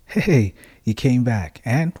Hey, you came back.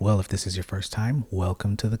 And, well, if this is your first time,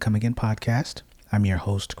 welcome to the Come Again podcast. I'm your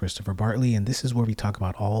host, Christopher Bartley, and this is where we talk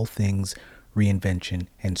about all things reinvention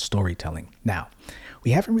and storytelling. Now,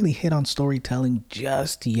 we haven't really hit on storytelling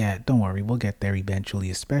just yet. Don't worry, we'll get there eventually,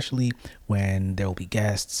 especially when there will be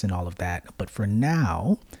guests and all of that. But for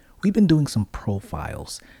now, we've been doing some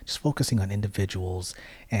profiles, just focusing on individuals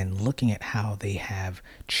and looking at how they have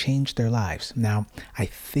changed their lives. Now, I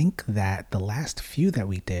think that the last few that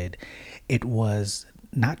we did, it was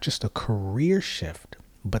not just a career shift,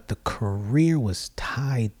 but the career was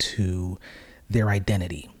tied to their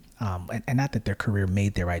identity. And not that their career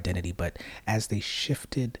made their identity, but as they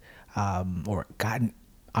shifted or gotten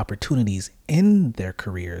opportunities in their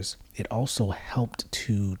careers, it also helped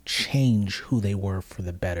to change who they were for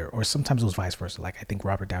the better. Or sometimes it was vice versa. Like I think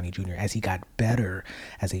Robert Downey Jr., as he got better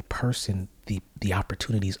as a person, the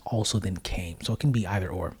opportunities also then came. So it can be either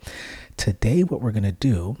or. Today, what we're going to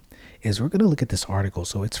do is we're going to look at this article.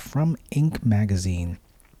 So it's from Inc. magazine.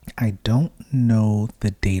 I don't know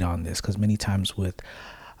the date on this because many times with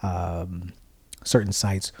certain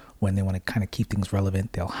sites, when they want to kind of keep things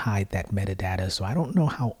relevant, they'll hide that metadata. So I don't know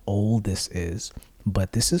how old this is,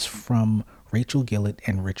 but this is from Rachel Gillett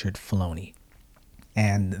and Richard Filoni.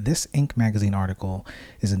 And this Inc. magazine article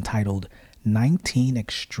is entitled 19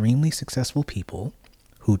 Extremely Successful People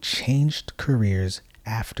Who Changed Careers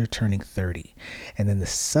After Turning 30. And then the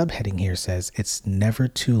subheading here says, it's never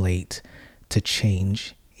too late to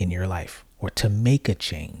change in your life or to make a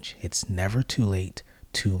change. It's never too late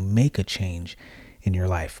to make a change in your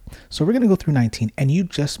life. So we're going to go through 19 and you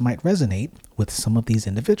just might resonate with some of these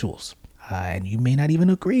individuals. And you may not even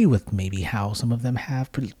agree with maybe how some of them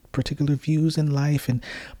have particular views in life.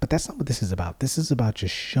 But that's not what this is about. This is about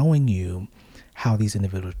just showing you how these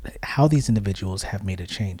individuals have made a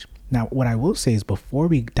change. Now, what I will say is before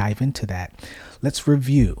we dive into that, let's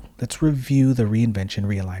review the reinvention,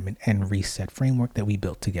 realignment, and reset framework that we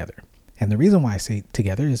built together. And the reason why I say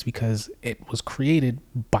together is because it was created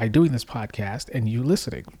by doing this podcast and you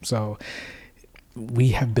listening. So we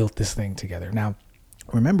have built this thing together. Now,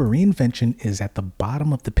 remember, reinvention is at the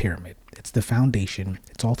bottom of the pyramid. It's the foundation.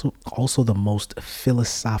 It's also the most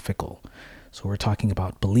philosophical. So we're talking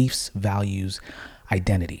about beliefs, values,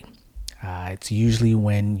 identity. It's usually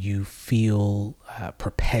when you feel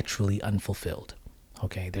perpetually unfulfilled.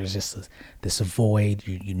 Okay, there's just this void.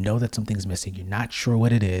 You know that something's missing. You're not sure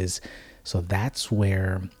what it is. So that's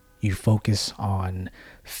where you focus on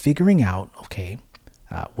figuring out, okay,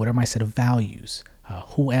 what are my set of values?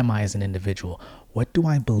 Who am I as an individual? What do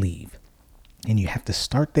I believe? And you have to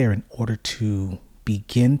start there in order to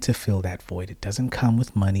begin to fill that void. It doesn't come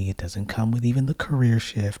with money. It doesn't come with even the career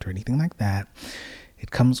shift or anything like that.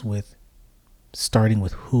 It comes with starting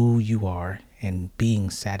with who you are and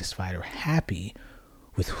being satisfied or happy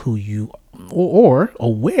with who you or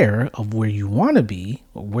aware of where you want to be,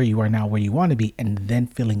 or where you are now, where you want to be, and then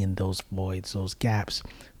filling in those voids, those gaps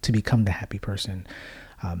to become the happy person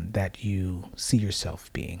that you see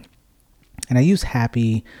yourself being. And I use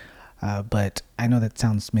happy, but I know that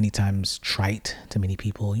sounds many times trite to many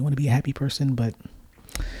people. You want to be a happy person, but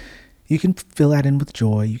you can fill that in with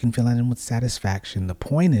joy. You can fill that in with satisfaction. The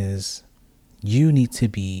point is, you need to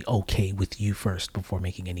be okay with you first before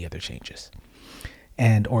making any other changes.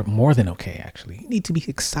 Or more than okay, actually. You need to be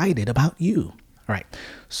excited about you. All right.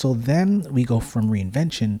 So then we go from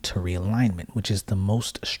reinvention to realignment, which is the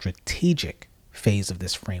most strategic phase of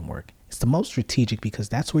this framework. It's the most strategic because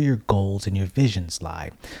that's where your goals and your visions lie.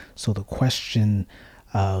 So the question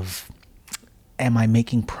of, am I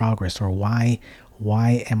making progress, or why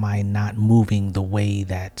am I not moving the way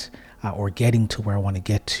that or getting to where I want to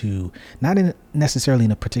get to, not necessarily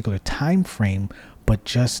in a particular time frame, but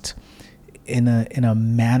just in a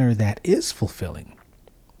manner that is fulfilling.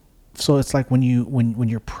 So it's like when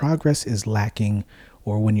your progress is lacking,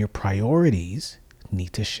 or when your priorities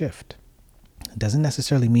need to shift. It doesn't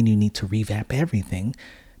necessarily mean you need to revamp everything.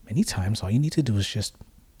 Many times all you need to do is just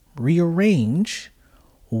rearrange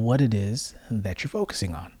what it is that you're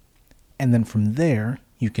focusing on. And then from there,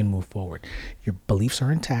 you can move forward. Your beliefs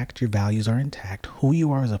are intact. Your values are intact. Who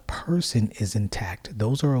you are as a person is intact.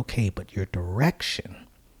 Those are okay, but your direction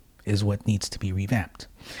is what needs to be revamped.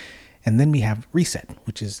 And then we have reset,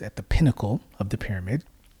 which is at the pinnacle of the pyramid.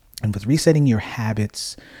 And with resetting your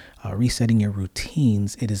habits, resetting your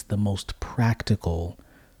routines, it is the most practical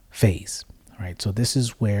phase. All right. So this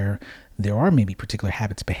is where there are maybe particular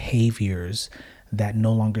habits, behaviors that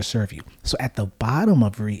no longer serve you. So at the bottom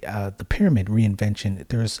of the pyramid, reinvention,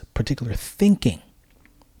 there's particular thinking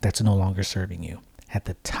that's no longer serving you. At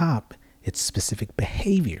the top It's specific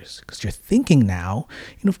behaviors, because you're thinking now,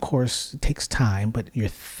 and of course it takes time, but your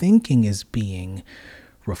thinking is being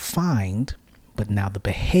refined, but now the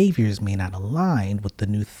behaviors may not align with the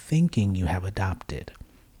new thinking you have adopted,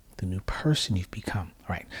 the new person you've become. All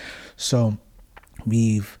right. So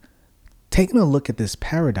we've taken a look at this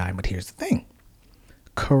paradigm, but here's the thing.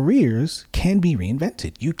 Careers can be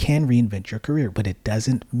reinvented. You can reinvent your career, but it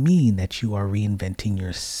doesn't mean that you are reinventing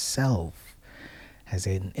yourself as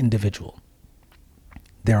an individual.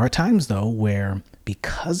 There are times, though, where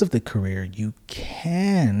because of the career, you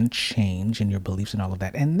can change in your beliefs and all of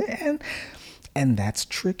that. And that's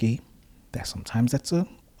tricky. Sometimes that's a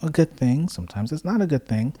good thing. Sometimes it's not a good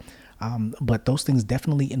thing. But those things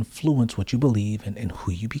definitely influence what you believe and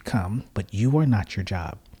who you become. But you are not your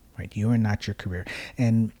job, right? You are not your career.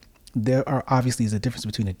 And there are obviously is a difference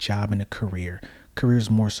between a job and a career. Career is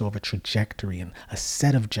more so of a trajectory and a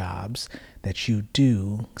set of jobs that you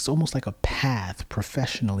do. It's almost like a path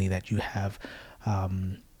professionally that you have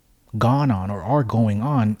gone on or are going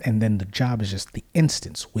on, and then the job is just the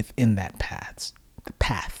instance within that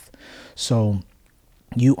path. So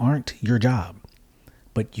you aren't your job,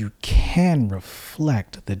 but you can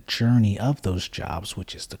reflect the journey of those jobs,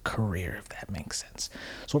 which is the career, if that makes sense.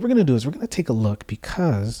 So what we're going to do is we're going to take a look,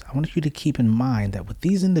 because I want you to keep in mind that with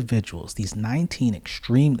these individuals, these 19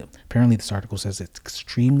 apparently this article says it's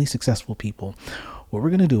extremely successful people. What we're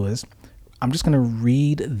going to do is I'm just going to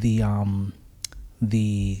read the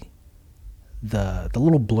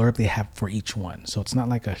little blurb they have for each one. So it's not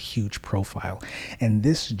like a huge profile. And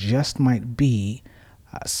this just might be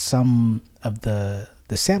some of the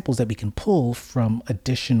samples that we can pull from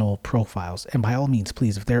additional profiles. And by all means,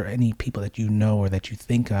 please, if there are any people that you know or that you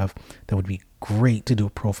think of that would be great to do a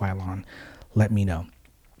profile on, let me know.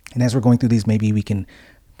 And as we're going through these, maybe we can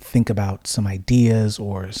think about some ideas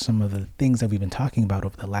or some of the things that we've been talking about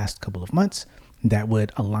over the last couple of months that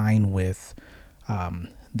would align with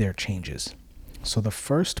their changes. So the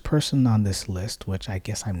first person on this list, which I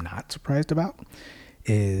guess I'm not surprised about,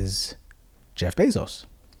 is Jeff Bezos.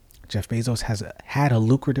 Jeff Bezos has had a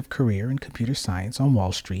lucrative career in computer science on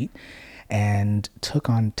Wall Street and took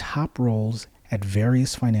on top roles at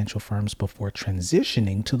various financial firms before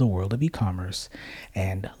transitioning to the world of e-commerce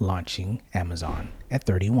and launching Amazon at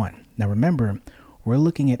 31. Now remember, we're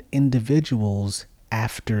looking at individuals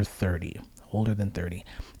after 30, older than 30.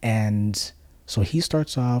 And so he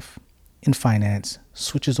starts off in finance,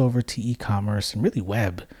 switches over to e-commerce and really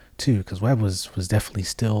web too, because web was definitely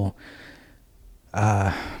still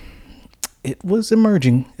it was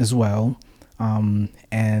emerging as well.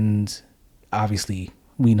 And obviously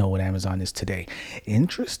we know what Amazon is today.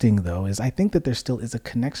 Interesting though, is I think that there still is a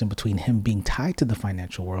connection between him being tied to the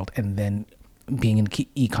financial world and then being in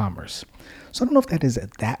e-commerce. So I don't know if that is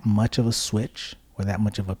that much of a switch or that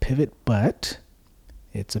much of a pivot, but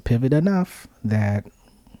it's a pivot enough that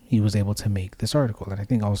he was able to make this article. And I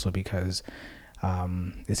think also because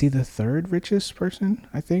is he the third richest person,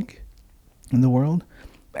 I think, in the world?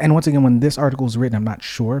 And once again, when this article was written, I'm not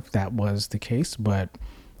sure if that was the case, but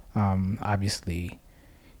obviously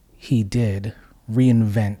he did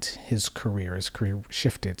reinvent his career. His career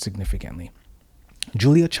shifted significantly.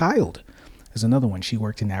 Julia Child is another one. She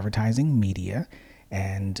worked in advertising, media,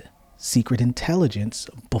 and secret intelligence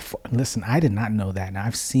before. Listen, I did not know that. Now,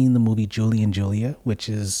 I've seen the movie Julie and Julia, which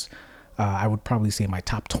is, I would probably say, my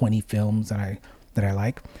top 20 films that I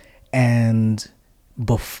like. And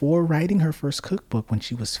before writing her first cookbook when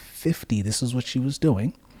she was 50, this is what she was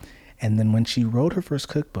doing. And then when she wrote her first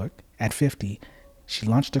cookbook at 50, she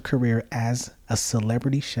launched a career as a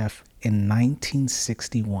celebrity chef in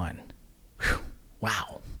 1961. Whew.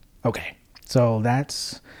 Wow. Okay. So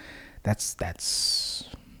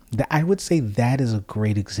I would say that is a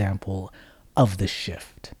great example of the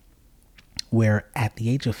shift, where at the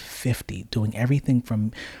age of 50, doing everything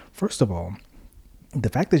from, first of all, the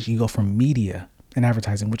fact that you go from media and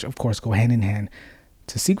advertising, which of course go hand in hand,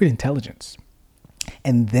 to secret intelligence.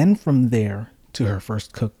 And then from there to her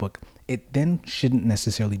first cookbook, it then shouldn't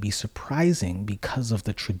necessarily be surprising because of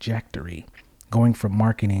the trajectory going from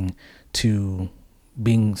marketing to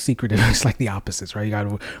being secretive. It's like the opposites, right? You got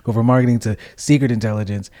to go from marketing to secret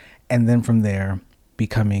intelligence, and then from there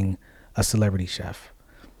becoming a celebrity chef.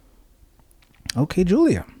 Okay,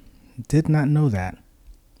 Julia, did not know that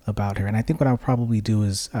about her. And I think what I'll probably do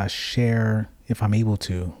is share, if I'm able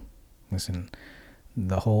to,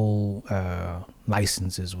 the whole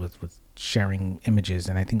licenses with sharing images.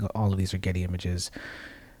 And I think all of these are Getty images.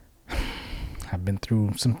 I've been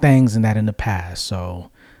through some things in the past, so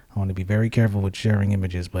I want to be very careful with sharing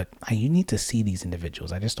images, but you need to see these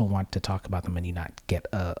individuals. I just don't want to talk about them and you not get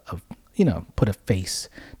a put a face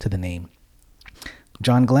to the name.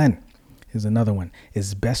 John Glenn is another one,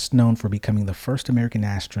 is best known for becoming the first American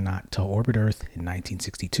astronaut to orbit Earth in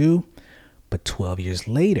 1962. But 12 years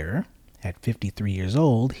later, at 53 years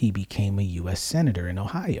old, he became a U.S. Senator in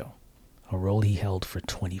Ohio, a role he held for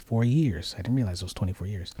 24 years. I didn't realize it was 24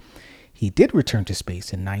 years. He did return to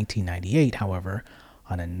space in 1998, however,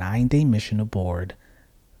 on a 9-day mission aboard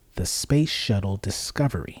the Space Shuttle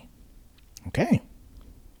Discovery. Okay.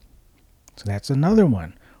 So that's another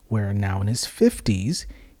one where now in his 50s,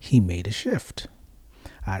 he made a shift.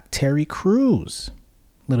 Terry Crews,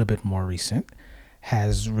 a little bit more recent,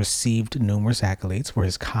 has received numerous accolades for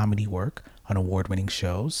his comedy work on award-winning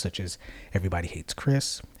shows such as Everybody Hates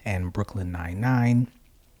Chris and Brooklyn Nine-Nine.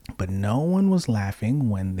 But no one was laughing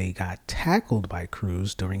when they got tackled by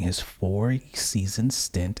Crews during his 4-season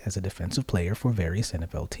stint as a defensive player for various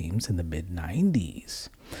NFL teams in the mid-90s.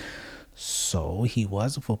 So he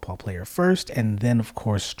was a football player first, and then, of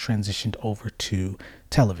course, transitioned over to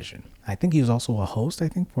television. I think he was also a host,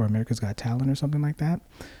 for America's Got Talent or something like that.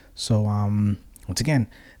 So, once again,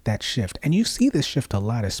 that shift. And you see this shift a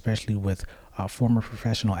lot, especially with former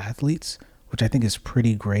professional athletes, which I think is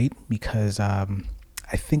pretty great because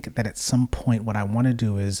I think that at some point what I want to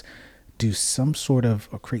do is do some sort of,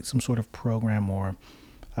 or create some sort of program or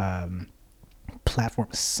platform,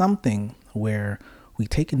 something where we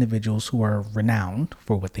take individuals who are renowned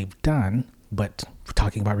for what they've done, but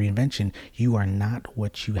talking about reinvention, you are not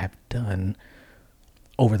what you have done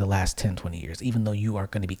over the last 10, 20 years, even though you are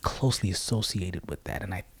going to be closely associated with that.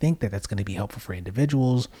 And I think that that's going to be helpful for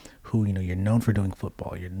individuals who, you're known for doing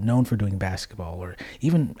football, you're known for doing basketball, or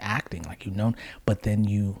even acting, like but then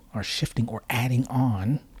you are shifting or adding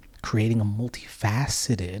on, creating a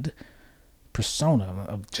multifaceted persona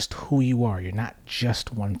of just who you are. You're not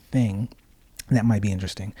just one thing. That might be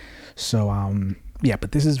interesting. So,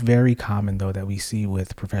 but this is very common, though, that we see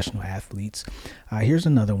with professional athletes. Here's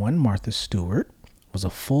another one. Martha Stewart was a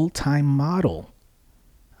full-time model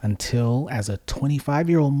until, as a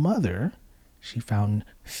 25-year-old mother, she found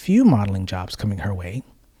few modeling jobs coming her way.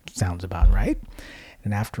 Sounds about right.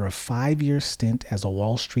 And after a 5-year stint as a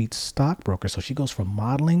Wall Street stockbroker, so she goes from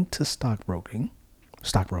modeling to stockbrokering.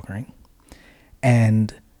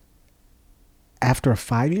 And after a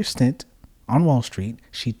 5-year stint on Wall Street,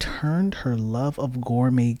 she turned her love of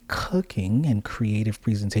gourmet cooking and creative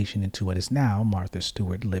presentation into what is now Martha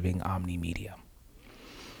Stewart Living Omni Media.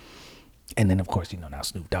 And then, of course, now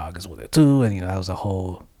Snoop Dogg is with it too. And, that was a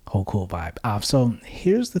whole cool vibe. So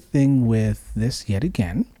here's the thing with this yet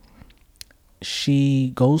again.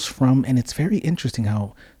 She goes from, and it's very interesting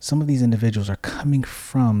how some of these individuals are coming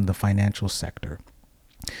from the financial sector.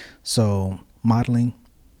 So modeling,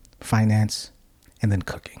 finance, and then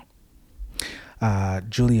cooking.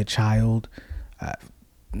 Julia Child,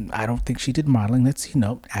 I don't think she did modeling. Let's see,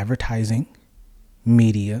 advertising,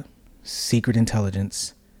 media, secret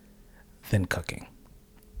intelligence, then cooking.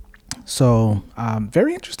 So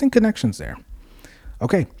very interesting connections there.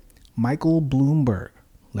 Okay, Michael Bloomberg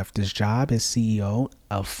left his job as CEO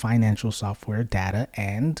of financial software, data,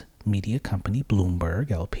 and media company Bloomberg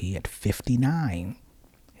LP at 59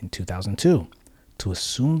 in 2002 to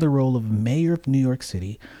assume the role of mayor of New York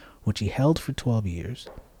City, which he held for 12 years.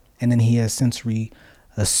 And then he has since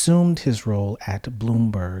assumed his role at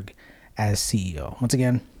Bloomberg as CEO. Once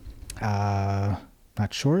again,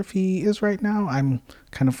 not sure if he is right now. I'm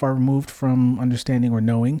kind of far removed from understanding or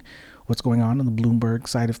knowing what's going on the Bloomberg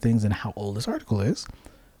side of things and how old this article is.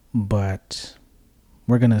 But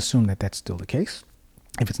we're going to assume that that's still the case.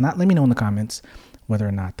 If it's not, let me know in the comments whether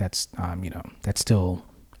or not that's, that's still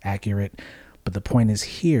accurate. But the point is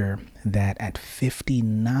here that at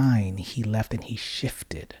 59, he left and he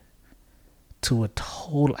shifted to a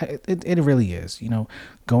total, it really is,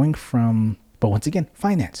 going from, but once again,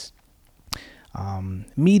 finance,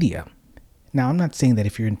 media. Now, I'm not saying that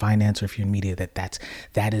if you're in finance or if you're in media,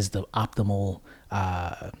 that is the optimal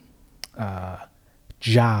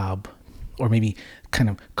job or maybe kind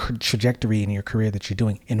of trajectory in your career that you're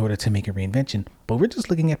doing in order to make a reinvention. But we're just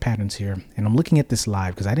looking at patterns here, and I'm looking at this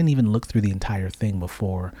live because I didn't even look through the entire thing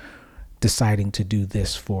before deciding to do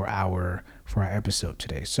this for our episode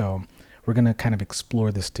today. So we're going to kind of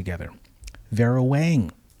explore this together. Vera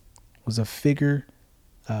Wang was a figure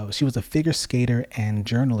skater and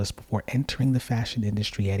journalist before entering the fashion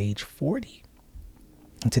industry at age 40.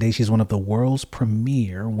 And today she's one of the world's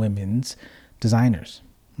premier women's designers.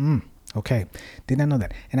 Okay, did not know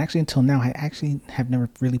that. And actually until now, I actually have never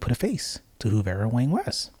really put a face to who Vera Wang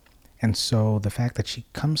was. And so the fact that she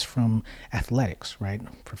comes from athletics, right,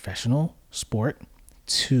 professional sport,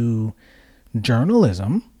 to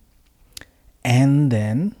journalism, and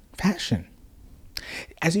then fashion.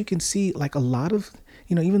 As you can see, like a lot of,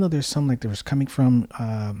 even though there's some like there was coming from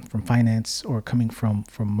finance or coming from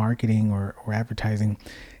marketing or advertising,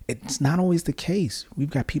 it's not always the case. We've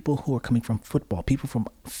got people who are coming from football, people from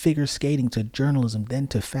figure skating to journalism, then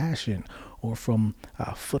to fashion, or from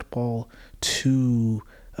football to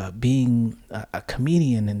being a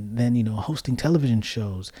comedian and then, hosting television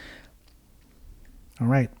shows. All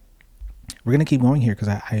right. We're going to keep going here because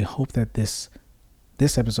I hope that this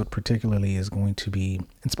episode particularly is going to be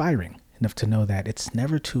inspiring enough to know that it's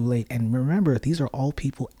never too late. And remember, these are all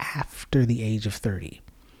people after the age of 30.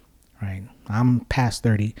 Right? I'm past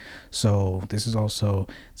 30, so this is also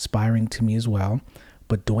inspiring to me as well.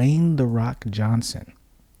 But Dwayne "The Rock" Johnson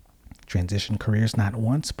transitioned careers not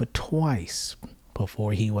once, but twice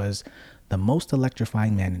before he was the most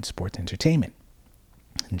electrifying man in sports entertainment.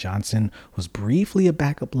 And Johnson was briefly a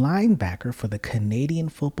backup linebacker for the Canadian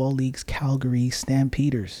Football League's Calgary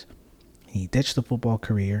Stampeders. He ditched the football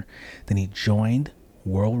career, then he joined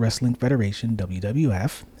World Wrestling Federation,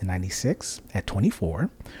 WWF, in 96 at 24,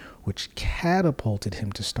 which catapulted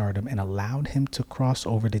him to stardom and allowed him to cross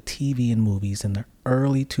over to TV and movies in the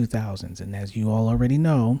early 2000s. And as you all already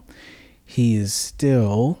know, he is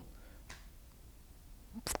still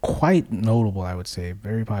quite notable, I would say,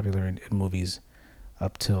 very popular in movies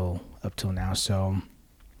up till now. So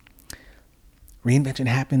reinvention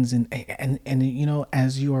happens and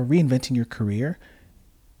as you are reinventing your career,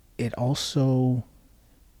 it also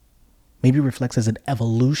maybe reflects as an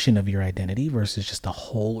evolution of your identity versus just a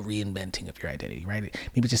whole reinventing of your identity, right?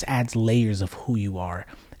 Maybe it just adds layers of who you are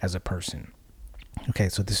as a person. Okay,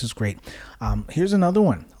 so this is great. Here's another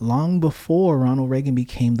one. Long before Ronald Reagan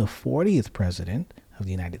became the 40th president of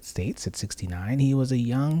the United States at 69, he was a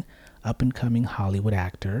young, up-and-coming Hollywood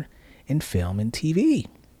actor in film and TV.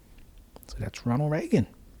 So that's Ronald Reagan,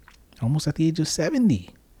 almost at the age of 70.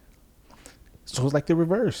 So it's like the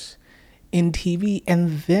reverse. In TV,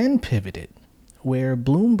 and then pivoted, where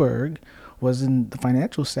Bloomberg was in the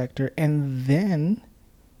financial sector, and then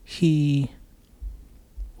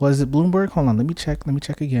was it Bloomberg? Hold on, let me check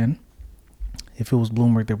again. If it was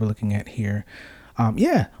Bloomberg that we're looking at here,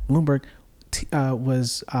 Bloomberg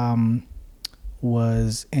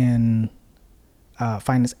was in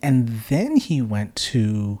finance, and then he went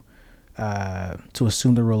to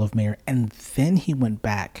assume the role of mayor, and then he went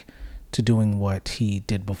back to doing what he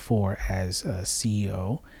did before as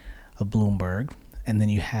CEO of Bloomberg. And then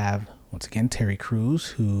you have, once again, Terry Crews,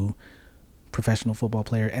 who professional football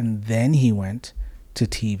player, and then he went to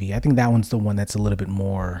TV. I think that one's the one that's a little bit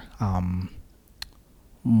more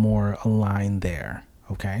aligned there.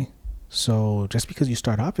 Okay. So just because you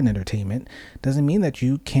start off in entertainment doesn't mean that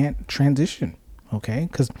you can't transition. Okay.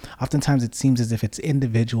 Because oftentimes it seems as if it's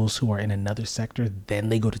individuals who are in another sector, then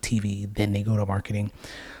they go to TV, then they go to marketing.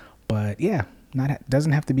 But yeah,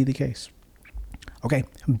 doesn't have to be the case. Okay,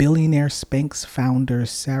 billionaire Spanx founder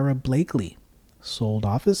Sarah Blakely sold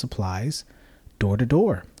office supplies door to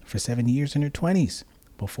door for 7 years in her 20s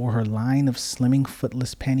before her line of slimming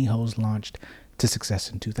footless pantyhose launched to success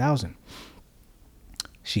in 2000.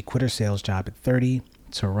 She quit her sales job at 30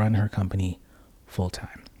 to run her company full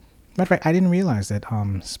time. Matter of fact, I didn't realize that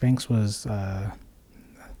Spanx was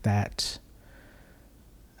that.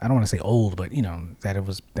 I don't want to say old, but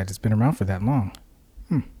that it's been around for that long.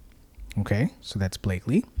 Okay, so that's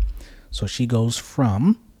Blakely. So she goes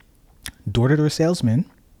from door-to-door salesman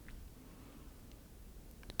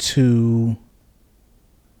to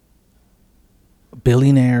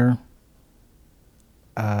billionaire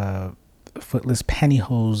footless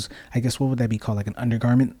pantyhose. I guess what would that be called? Like an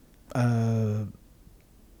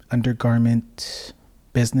undergarment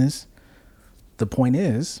business. The point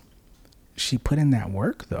is, she put in that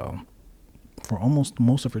work though for almost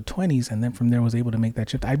most of her 20s, and then from there was able to make that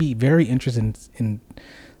shift. I'd be very interested in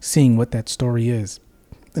seeing what that story is,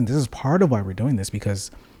 and this is part of why we're doing this,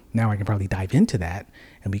 because now I can probably dive into that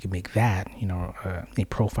and we can make that a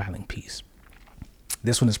profiling piece.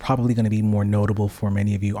 This one is probably going to be more notable for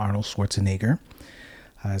many of you. Arnold Schwarzenegger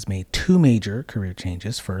has made two major career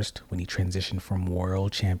changes. First, when he transitioned from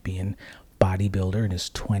world champion bodybuilder in his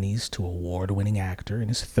 20s to award-winning actor in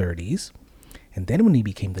his 30s. And then when he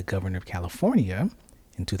became the governor of California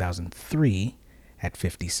in 2003 at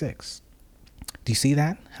 56. Do you see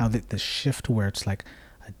that? How the shift where it's like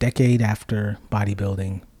a decade after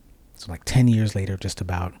bodybuilding, so like 10 years later, just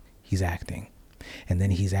about, he's acting. And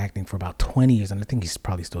then he's acting for about 20 years, and I think he's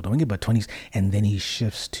probably still doing it, but 20 years, and then he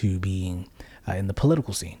shifts to being in the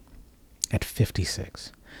political scene at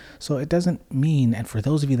 56. So it doesn't mean, and for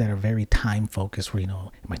those of you that are very time focused, where, in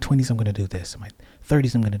my 20s, I'm going to do this. In my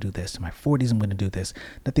 30s, I'm going to do this. In my 40s, I'm going to do this.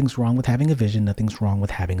 Nothing's wrong with having a vision. Nothing's wrong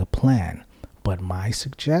with having a plan. But my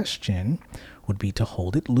suggestion would be to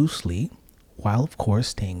hold it loosely while, of course,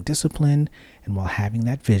 staying disciplined and while having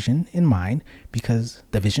that vision in mind, because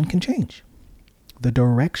the vision can change. The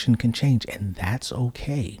direction can change, and that's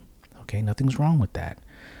okay. Okay, nothing's wrong with that.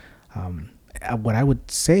 What I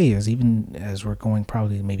would say is, even as we're going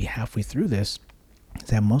probably maybe halfway through this, is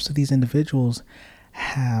that most of these individuals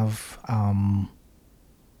have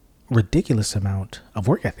ridiculous amount of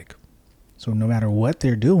work ethic. So no matter what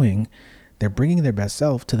they're doing, they're bringing their best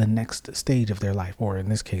self to the next stage of their life, or in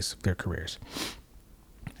this case, their careers,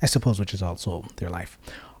 I suppose, which is also their life.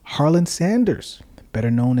 Harlan Sanders, better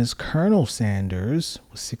known as Colonel Sanders,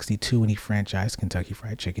 was 62 when he franchised Kentucky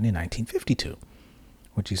Fried Chicken in 1952,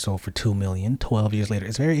 which he sold for $2 million 12 years later.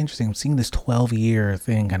 It's very interesting. I'm seeing this 12-year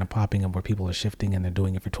thing kind of popping up where people are shifting and they're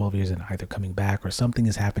doing it for 12 years and either coming back or something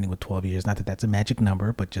is happening with 12 years. Not that that's a magic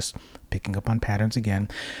number, but just picking up on patterns again.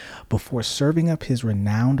 Before serving up his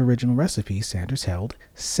renowned original recipe, Sanders held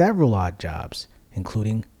several odd jobs,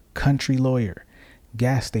 including country lawyer,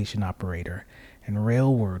 gas station operator, and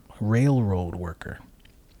railroad worker.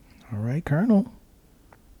 All right, Colonel.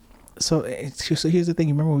 So here's the thing.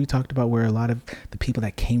 You remember when we talked about where a lot of the people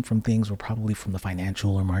that came from things were probably from the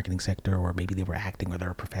financial or marketing sector, or maybe they were acting or they're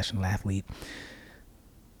a professional athlete.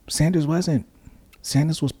 Sanders wasn't.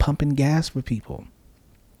 Sanders was pumping gas for people.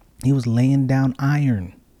 He was laying down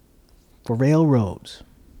iron for railroads.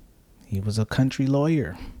 He was a country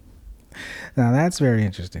lawyer. Now that's very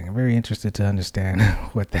interesting. I'm very interested to understand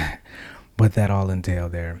what that all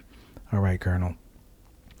entailed there. All right, Colonel.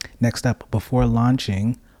 Next up, before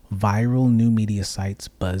launching viral new media sites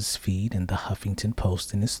BuzzFeed and the Huffington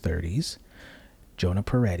Post in his 30s, Jonah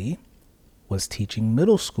Peretti was teaching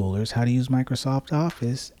middle schoolers how to use Microsoft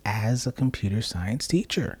Office as a computer science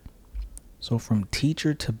teacher. So from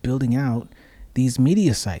teacher to building out these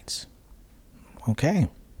media sites. Okay.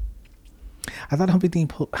 I thought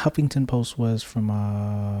Huffington Post was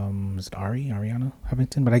from, is it Ariana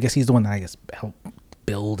Huffington? But I guess he's the one that helped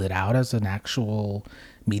build it out as an actual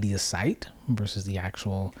media site versus the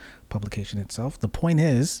actual publication itself. The point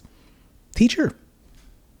is, teacher,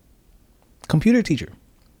 computer teacher.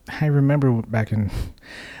 I remember back in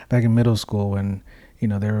middle school when,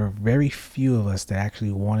 there were very few of us that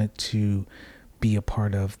actually wanted to be a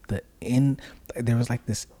part of there was like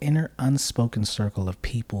this inner unspoken circle of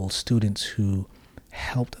people, students who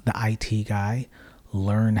helped the IT guy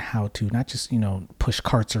learn how to not just, push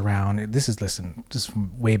carts around. This is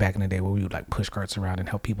from way back in the day where we would like push carts around and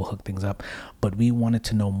help people hook things up. But we wanted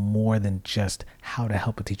to know more than just how to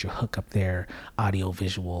help a teacher hook up their audio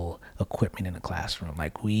visual equipment in a classroom.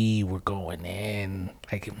 Like we were going in,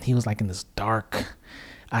 like he was like in this dark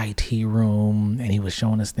IT room and he was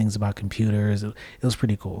showing us things about computers. It was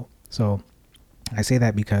pretty cool. So I say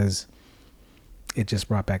that because it just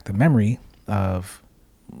brought back the memory of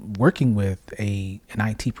working with an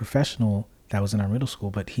IT professional that was in our middle school,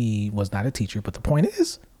 but he was not a teacher. But the point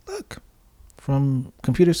is, look, from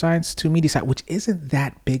computer science to media science, which isn't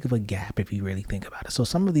that big of a gap if you really think about it. So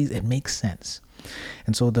some of these, it makes sense.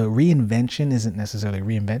 And so the reinvention isn't necessarily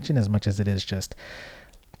reinvention as much as it is just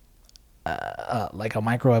like a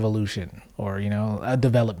microevolution or, a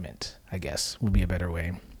development, I guess would be a better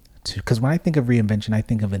way to, because when I think of reinvention, I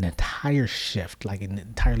think of an entire shift, like an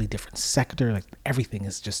entirely different sector, like everything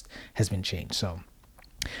has been changed. So,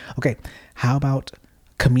 okay. How about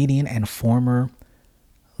comedian and former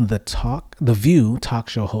The View talk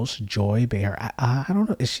show host, Joy Behar? I don't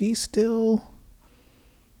know. Is she still,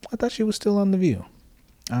 I thought she was still on The View.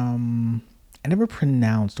 I never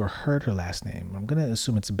pronounced or heard her last name. I'm going to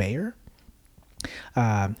assume it's Bayer.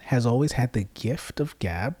 Has always had the gift of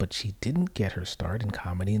gab, but she didn't get her start in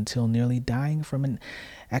comedy until nearly dying from an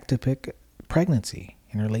ectopic pregnancy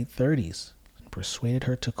in her late 30s, and persuaded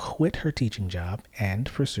her to quit her teaching job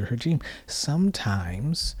and pursue her dream.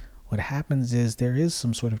 Sometimes what happens is there is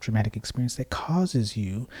some sort of traumatic experience that causes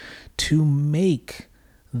you to make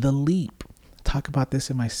the leap. Talk about this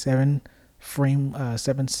in my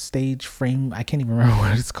 7-stage frame. I can't even remember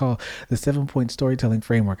what it's called. The 7-point storytelling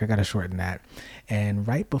framework. I got to shorten that. And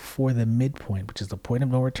right before the midpoint, which is the point of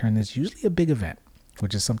no return, there's usually a big event,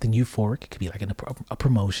 which is something euphoric. It could be like a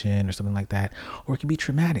promotion or something like that. Or it could be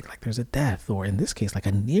traumatic, like there's a death, or in this case, like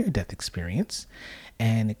a near-death experience.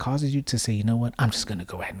 And it causes you to say, you know what, I'm just going to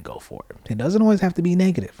go ahead and go for it. It doesn't always have to be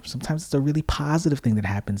negative. Sometimes it's a really positive thing that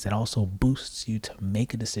happens that also boosts you to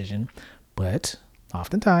make a decision. But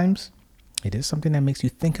oftentimes, It is something that makes you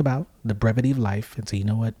think about the brevity of life and say, you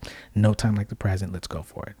know what, no time like the present, let's go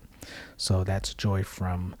for it. So that's Joy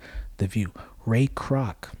from The View. Ray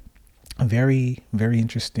Kroc, a very, very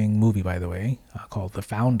interesting movie, by the way, called The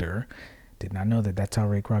Founder. Did not know that that's how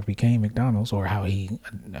Ray Kroc became McDonald's, or how he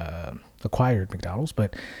acquired McDonald's.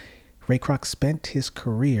 But Ray Kroc spent his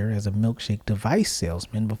career as a milkshake device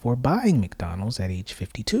salesman before buying McDonald's at age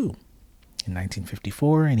 52 in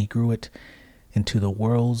 1954, and he grew it into the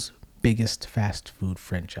world's biggest fast food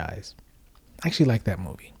franchise. I actually like that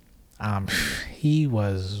movie. He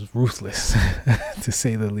was ruthless, to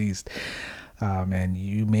say the least. And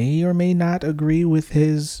you may or may not agree with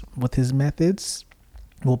his methods.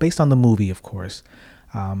 Well, based on the movie, of course.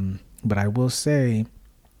 But I will say,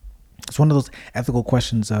 it's one of those ethical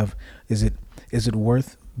questions of, is it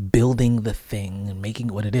worth building the thing and making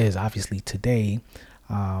it what it is? Obviously, today,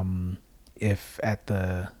 if at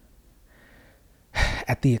the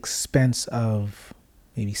expense of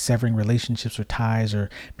maybe severing relationships or ties, or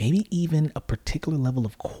maybe even a particular level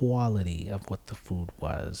of quality of what the food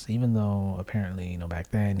was, even though apparently,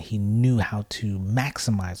 back then he knew how to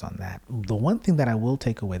maximize on that. The one thing that I will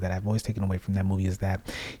take away, that I've always taken away from that movie, is that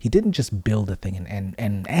he didn't just build a thing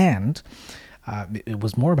and it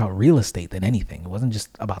was more about real estate than anything. It wasn't just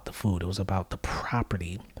about the food, it was about the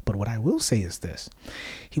property. But what I will say is this: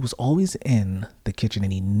 he was always in the kitchen,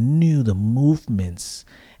 and he knew the movements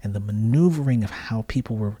and the maneuvering of how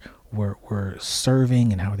people were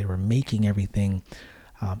serving and how they were making everything.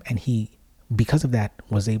 And he, because of that,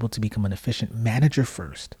 was able to become an efficient manager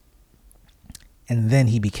first. And then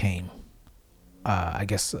he became, I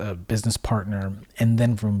guess, a business partner. And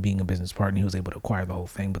then from being a business partner, he was able to acquire the whole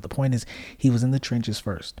thing. But the point is, he was in the trenches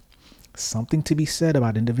first. Something to be said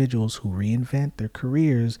about individuals who reinvent their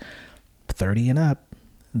careers 30 and up.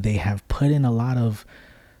 They have put in a lot of,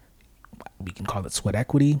 we can call it sweat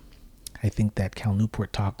equity. I think that Cal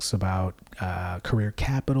Newport talks about career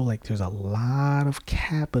capital. Like, there's a lot of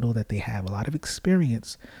capital that they have, a lot of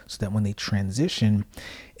experience, so that when they transition,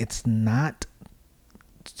 it's not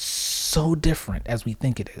so different as we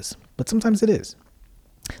think it is. But sometimes it is.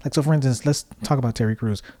 Like, so for instance, let's talk about Terry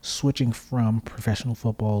Crews switching from professional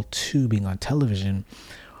football to being on television.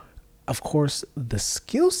 Of course, the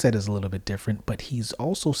skill set is a little bit different, but he's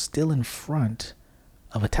also still in front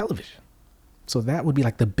of a television. So that would be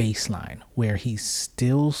like the baseline, where he's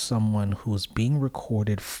still someone who's being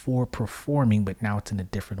recorded for performing, but now it's in a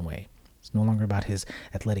different way. It's no longer about his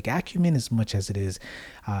athletic acumen as much as it is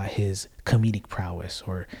his comedic prowess,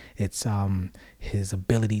 or it's his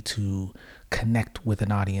ability to connect with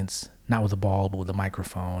an audience, not with a ball, but with a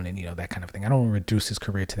microphone, and that kind of thing. I don't want to reduce his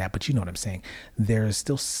career to that, but you know what I'm saying. There's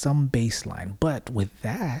still some baseline, but with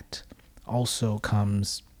that also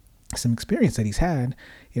comes some experience that he's had,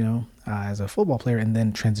 as a football player, and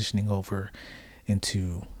then transitioning over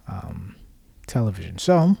into television.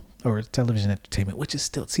 So, or television entertainment, which is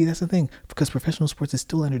still, see, that's the thing, because professional sports is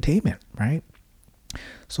still entertainment, right?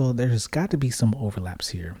 So there's got to be some overlaps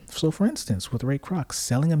here. So for instance, with Ray Kroc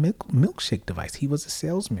selling a milkshake device, he was a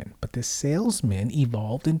salesman, but this salesman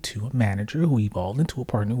evolved into a manager, who evolved into a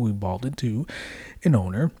partner, who evolved into an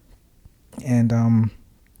owner. And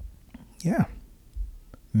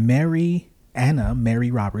Anna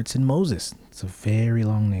Mary Robertson Moses. It's a very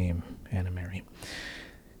long name, Anna Mary.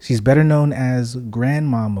 She's better known as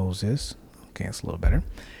Grandma Moses. Okay, it's a little better.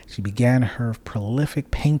 She began her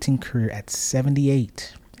prolific painting career at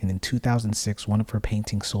 78. And in 2006, one of her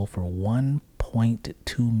paintings sold for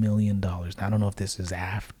 $1.2 million. Now, I don't know if this is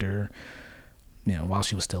after, while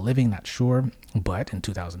she was still living, not sure. But in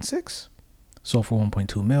 2006, sold for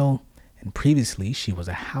 1.2 mil. And previously, she was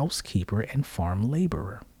a housekeeper and farm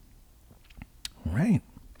laborer. Right.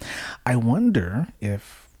 I wonder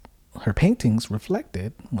if her paintings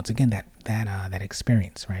reflected, once again, that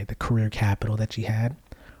experience, right? The career capital that she had.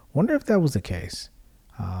 Wonder if that was the case.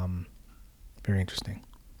 Very interesting.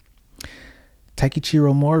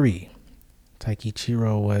 Taikichiro Mori.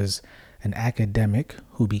 Taikichiro was an academic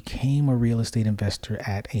who became a real estate investor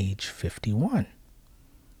at age 51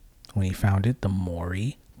 when he founded the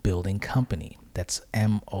Mori Building Company. That's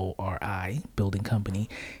MORI, Building Company.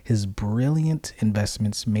 His brilliant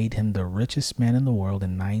investments made him the richest man in the world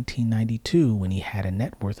in 1992, when he had a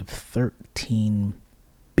net worth of $13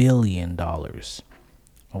 billion.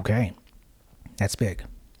 Okay, that's big.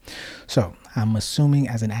 So I'm assuming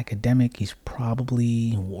as an academic, he's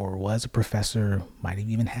probably, or was, a professor, might have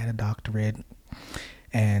even had a doctorate,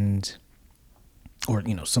 and, or,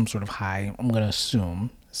 some sort of high, I'm going to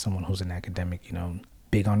assume someone who's an academic,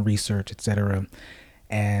 big on research, etc.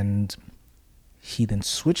 And he then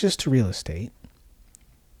switches to real estate,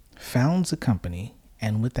 founds a company,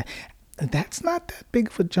 and with that, That's not that big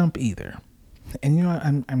of a jump either.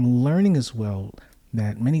 And I'm learning as well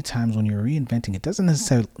that many times when you're reinventing, it doesn't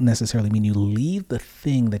necessarily mean you leave the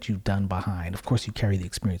thing that you've done behind. Of course, you carry the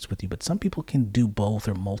experience with you, but some people can do both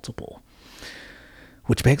or multiple,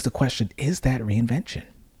 which begs the question, is that reinvention?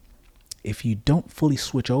 If you don't fully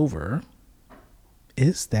switch over,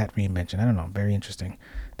 is that reinvention? I don't know. Very interesting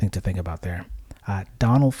thing to think about there.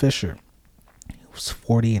 Donald Fisher was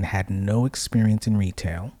 40 and had no experience in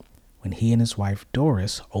retail when he and his wife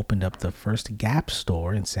Doris opened up the first Gap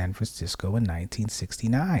store in San Francisco in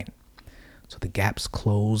 1969. So the Gap's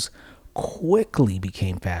clothes quickly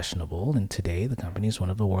became fashionable, and today the company is one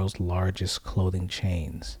of the world's largest clothing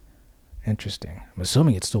chains. Interesting. I'm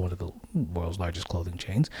assuming it's still one of the world's largest clothing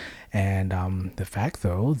chains. And the fact,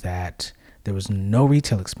 though, that there was no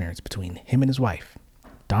retail experience between him and his wife,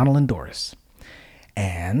 Donald and Doris,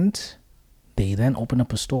 and they then opened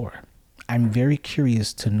up a store. I'm very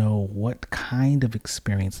curious to know what kind of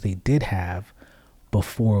experience they did have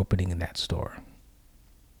before opening in that store.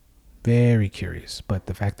 Very curious. But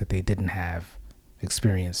the fact that they didn't have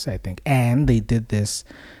experience, I think, and they did this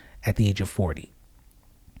at the age of 40.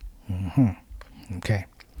 Okay.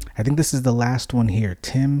 I think this is the last one here.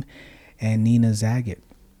 Tim and Nina Zagat,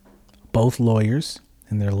 both lawyers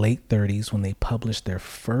in their late 30s when they published their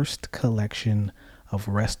first collection of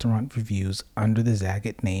restaurant reviews under the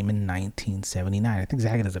Zagat name in 1979. I think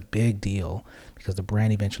Zagat is a big deal because the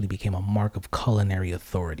brand eventually became a mark of culinary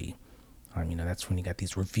authority. That's when you got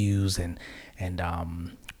these reviews and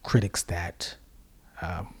critics that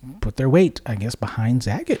put their weight, I guess, behind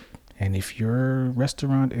Zagat. And if your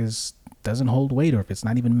restaurant doesn't hold weight, or if it's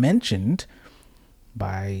not even mentioned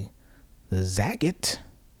by the Zagat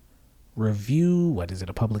review, what is it,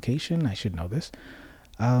 a publication? I should know this.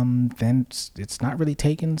 Then it's not really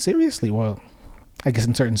taken seriously. Well, I guess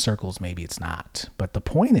in certain circles, maybe it's not. But the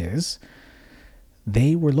point is,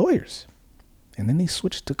 they were lawyers. And then they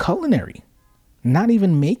switched to culinary. Not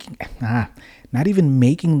even making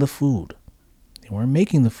the food. They weren't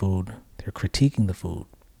making the food. They're critiquing the food.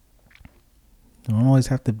 You don't always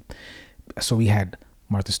have to. So we had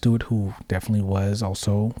Martha Stewart, who definitely was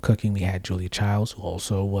also cooking. We had Julia Childs, who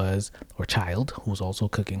also was, or Child, who was also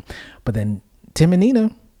cooking. But then Tim and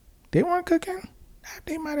Nina, they weren't cooking.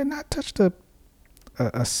 They might have not touched a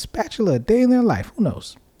spatula a day in their life. Who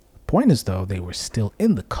knows? Point is, though, they were still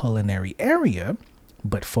in the culinary area,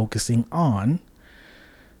 but focusing on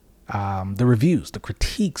the reviews, the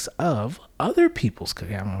critiques of other people's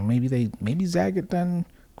cooking. I don't know, maybe Zagat done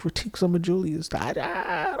critique some of Julia's. I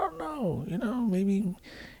don't know. Maybe,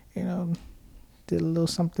 did a little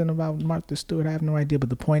something about Martha Stewart. I have no idea. But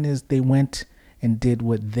the point is, they went and did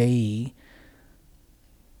what they,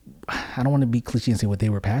 I don't want to be cliche and say what they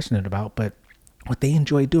were passionate about, but what they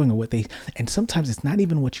enjoy doing, and sometimes it's not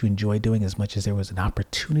even what you enjoy doing as much as there was an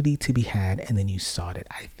opportunity to be had and then you sought it.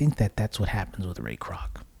 I think that's what happens with Ray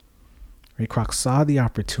Kroc. Ray Kroc saw the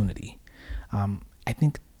opportunity. I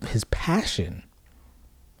think his passion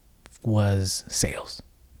was sales.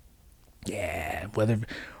 Yeah, whether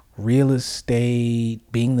real estate,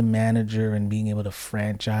 being the manager and being able to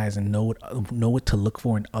franchise and know what to look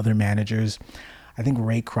for in other managers. I think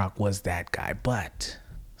Ray Kroc was that guy, but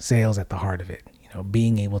sales at the heart of it,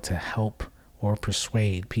 being able to help or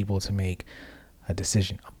persuade people to make a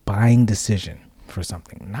decision, a buying decision for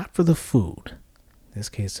something, not for the food. In this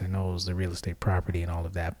case, I know it was the real estate property and all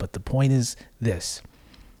of that, but the point is this.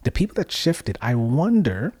 The people that shifted, I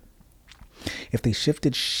wonder if they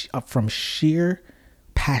shifted up from sheer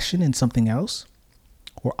passion in something else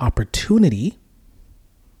or opportunity,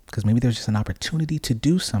 because maybe there's just an opportunity to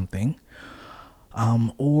do something,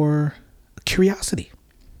 or curiosity.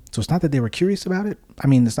 So it's not that they were curious about it.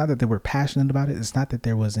 It's not that they were passionate about it. It's not that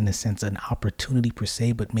there was, in a sense, an opportunity per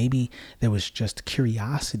se, but maybe there was just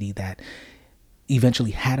curiosity that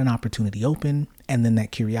eventually had an opportunity open, and then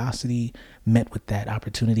that curiosity met with that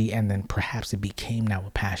opportunity, and then perhaps it became now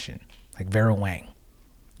a passion. Like Vera Wang.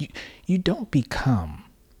 You don't become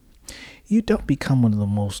one of the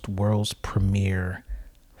most world's premier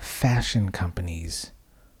fashion companies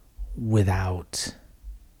without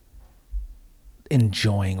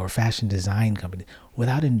enjoying, or fashion design company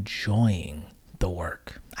without enjoying the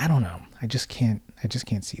work. I don't know. I just can't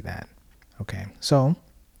see that. Okay. So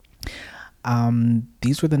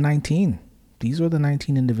these were the 19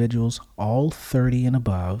 individuals, all 30 and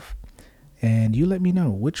above. And you let me know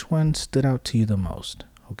which one stood out to you the most.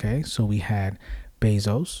 Okay. So we had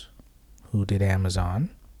Bezos, who did Amazon.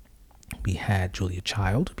 We had Julia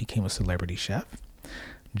Child, who became a celebrity chef.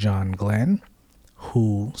 John Glenn,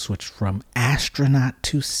 who switched from astronaut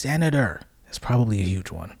to senator. That's probably a huge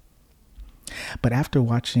one. But after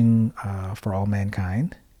watching For All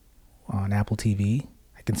Mankind on Apple TV,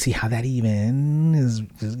 I can see how that even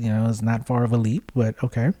is not far of a leap, but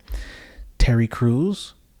okay. Terry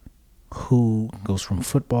Crews, who goes from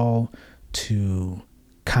football to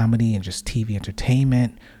comedy and just TV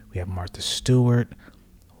entertainment. We have Martha Stewart,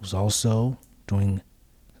 who's also doing,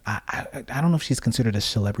 I don't know if she's considered a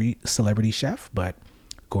celebrity chef, but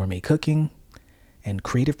gourmet cooking and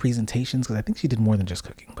creative presentations, because I think she did more than just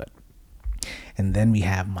cooking. And then we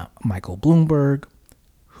have Michael Bloomberg,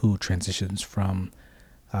 who transitions from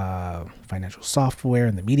financial software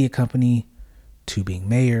and the media company to being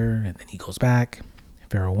mayor, and then he goes back.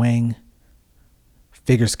 Vera Wang,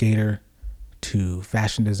 figure skater to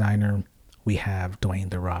fashion designer. We have Dwayne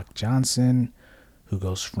 "The Rock" Johnson, who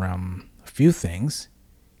goes from a few things.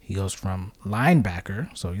 He goes from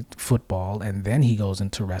linebacker, so football, and then he goes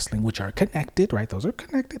into wrestling, which are connected, right? Those are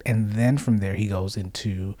connected. And then from there, he goes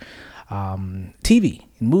into TV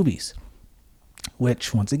and movies,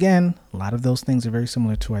 which, once again, a lot of those things are very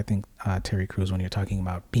similar to, I think, Terry Crews when you're talking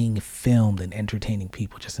about being filmed and entertaining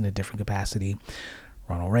people just in a different capacity.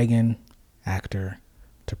 Ronald Reagan, actor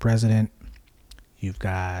to president. You've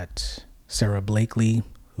got Sarah Blakely,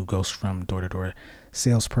 who goes from door-to-door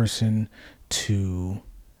salesperson to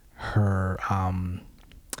her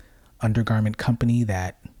undergarment company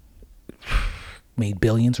that made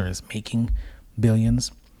billions or is making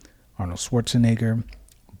billions. Arnold Schwarzenegger,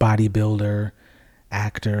 bodybuilder,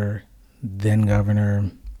 actor, then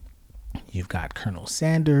governor. You've got Colonel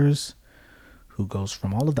Sanders, who goes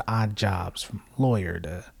from all of the odd jobs, from lawyer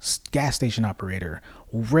to gas station operator,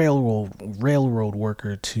 railroad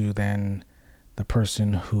worker, to then the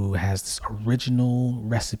person who has this original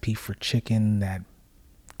recipe for chicken that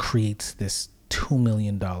creates this $2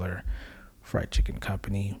 million fried chicken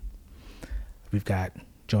company. We've got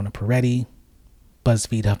Jonah Peretti,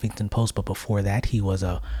 BuzzFeed, Huffington Post, but before that he was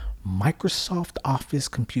a Microsoft Office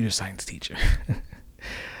computer science teacher.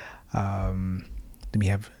 Then we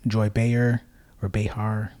have Joy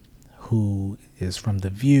Behar, who is from The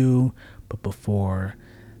View, but before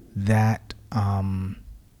that,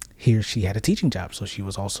 she had a teaching job, so she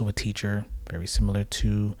was also a teacher, very similar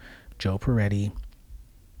to Joe Peretti.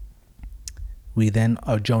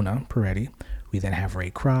 Jonah Peretti. We then have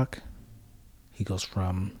Ray Kroc. He goes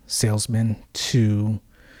from salesman to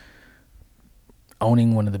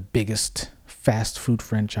owning one of the biggest fast food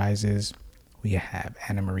franchises. We have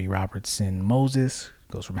Anna Marie Robertson Moses,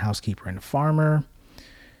 goes from housekeeper and farmer,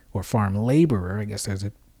 or farm laborer. I guess there's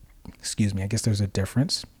a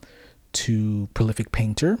difference, to prolific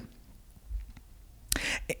painter.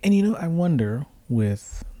 And I wonder,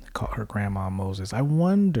 call her Grandma Moses, I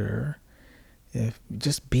wonder if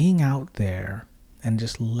just being out there and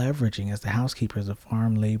just leveraging as the housekeeper, as a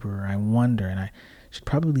farm laborer, I wonder, and I should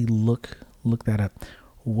probably look that up,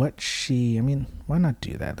 why not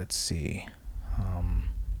do that? Let's see. I'm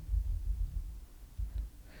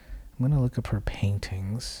going to look up her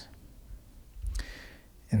paintings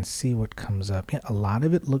and see what comes up. Yeah, a lot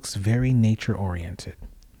of it looks very nature oriented.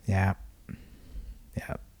 Yeah.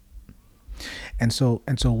 And so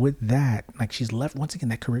with that, like, she's left, once again,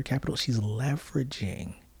 that career capital, she's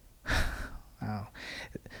leveraging. Wow.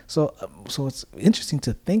 So it's interesting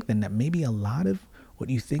to think then that maybe a lot of what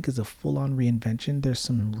you think is a full-on reinvention, there's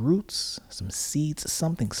some roots, some seeds,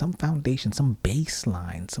 something, some foundation, some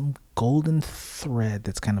baseline, some golden thread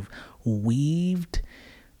that's kind of weaved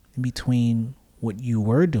in between what you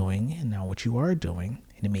were doing and now what you are doing.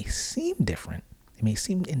 And it may seem different. It may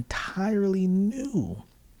seem entirely new,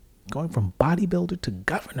 going from bodybuilder to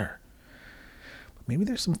governor. But maybe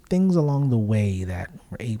there's some things along the way that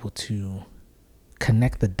we're able to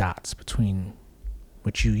connect the dots between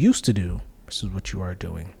what you used to do versus what you are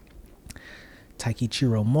doing.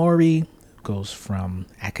 Taikichiro Mori goes from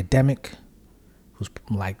academic, who's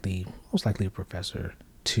most likely a professor,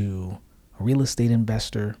 to a real estate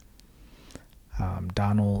investor.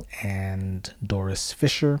 Donald and Doris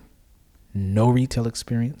Fisher, no retail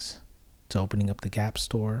experience, to opening up the Gap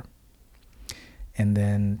store. And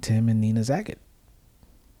then Tim and Nina Zagat,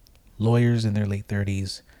 lawyers in their late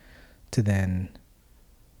 30s, to then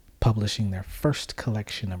publishing their first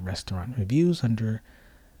collection of restaurant reviews under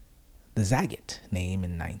the Zagat name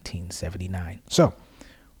in 1979. So,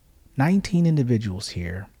 19 individuals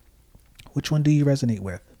here. Which one do you resonate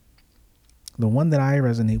with? The one that I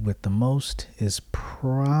resonate with the most is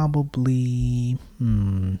probably,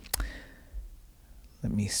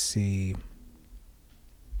 let me see.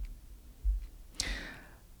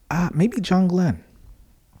 Maybe John Glenn.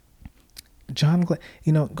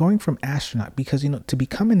 Going from astronaut, because, to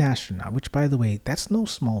become an astronaut, which, by the way, that's no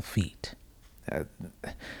small feat.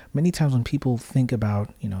 Many times when people think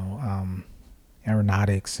about,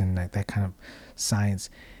 aeronautics and that kind of science,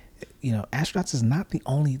 astronauts is not the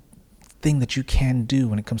only thing that you can do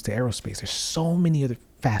when it comes to aerospace. There's so many other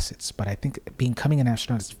facets, but I think becoming an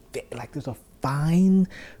astronaut is there's a fine,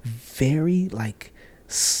 very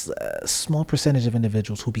small percentage of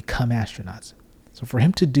individuals who become astronauts. So for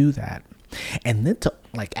him to do that, and then to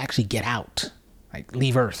actually get out,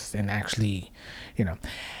 leave Earth and actually,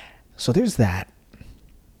 so there's that.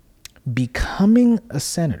 Becoming a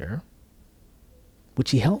senator,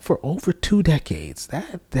 which he held for over 2 decades,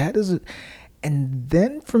 that is and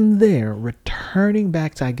then from there, returning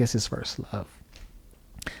back to, I guess, his first love.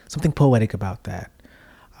 Something poetic about that.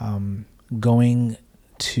 Going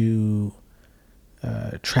to,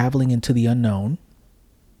 traveling into the unknown,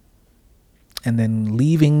 and then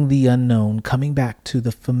leaving the unknown, coming back to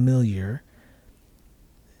the familiar,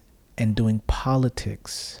 and doing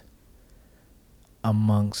politics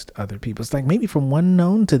amongst other people. It's maybe from one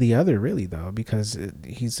known to the other, really, though, because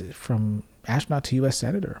he's from astronaut to U.S.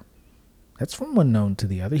 senator. That's from one known to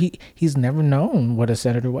the other. He's never known what a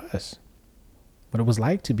senator was, what it was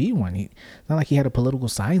like to be one. It's not like he had a political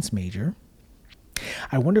science major.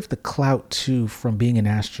 I wonder if the clout, too, from being an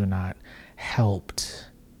astronaut helped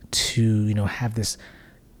to, have this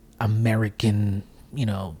American,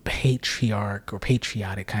 patriarch or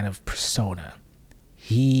patriotic kind of persona.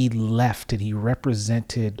 He left and he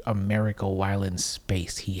represented America while in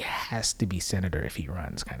space. He has to be senator if he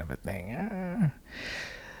runs, kind of a thing.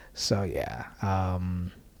 So yeah,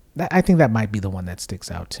 I think that might be the one that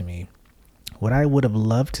sticks out to me. What I would have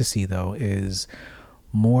loved to see, though, is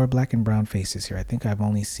more black and brown faces here. I think I've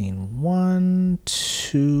only seen 1,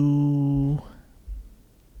 2.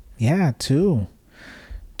 Yeah, two.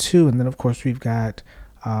 And then, of course, we've got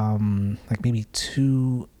maybe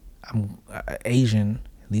 2 Asian,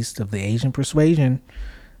 at least of the Asian persuasion,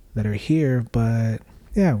 that are here. But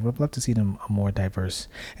yeah, we'd love to see them more diverse.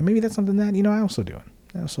 And maybe that's something that, I also do.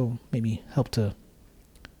 I also maybe help to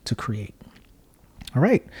create. All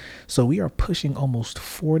right. So we are pushing almost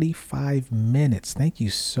 45 minutes. Thank you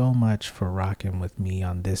so much for rocking with me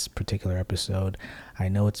on this particular episode. I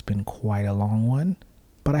know it's been quite a long one,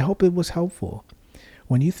 but I hope it was helpful.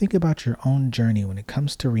 When you think about your own journey when it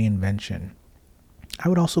comes to reinvention, I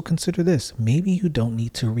would also consider this. Maybe you don't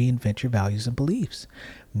need to reinvent your values and beliefs.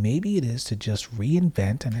 Maybe it is to just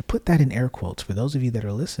reinvent, and I put that in air quotes for those of you that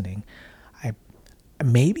are listening.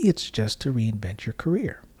 Maybe it's just to reinvent your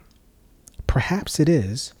career. Perhaps it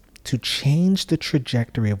is to change the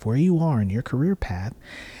trajectory of where you are in your career path,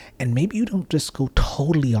 and maybe you don't just go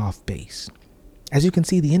totally off base. As you can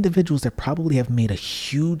see, the individuals that probably have made a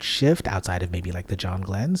huge shift outside of maybe the John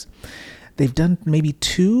Glenn's, they've done maybe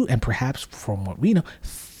 2 and perhaps, from what we know,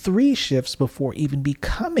 3 shifts before even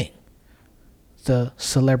becoming the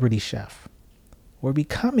celebrity chef or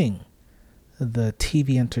becoming the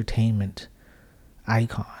TV entertainment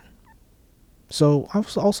icon. So I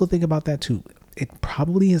also think about that too. It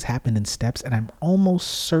probably has happened in steps, and I'm almost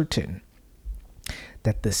certain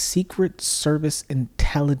that the Secret Service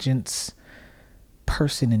intelligence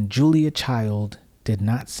person in Julia Child did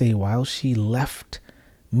not say while she left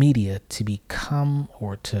media to become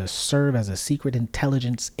or to serve as a secret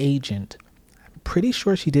intelligence agent, I'm pretty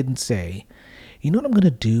sure she didn't say, you know what I'm going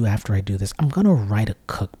to do after I do this? I'm going to write a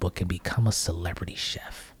cookbook and become a celebrity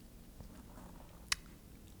chef.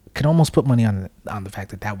 Can almost put money on the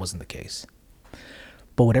fact that wasn't the case.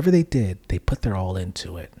 But whatever they did, they put their all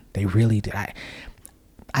into it. They really did.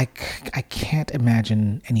 I can't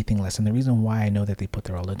imagine anything less. And the reason why I know that they put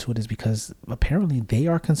their all into it is because apparently they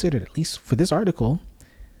are considered, at least for this article,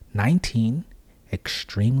 19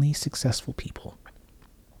 extremely successful people.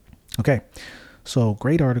 Okay, so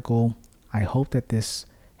great article. I hope that this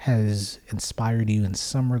has inspired you in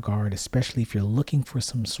some regard, especially if you're looking for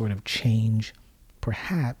some sort of change.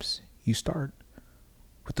 Perhaps you start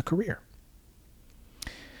with the career.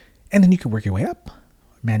 And then you can work your way up,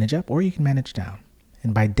 manage up, or you can manage down.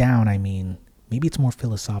 And by down, I mean, maybe it's more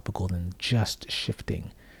philosophical than just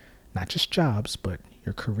shifting, not just jobs, but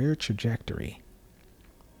your career trajectory.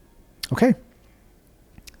 Okay.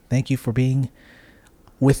 Thank you for being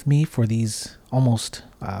with me for these almost,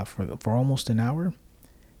 for almost an hour.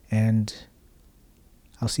 And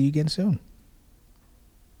I'll see you again soon.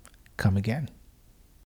 Come again.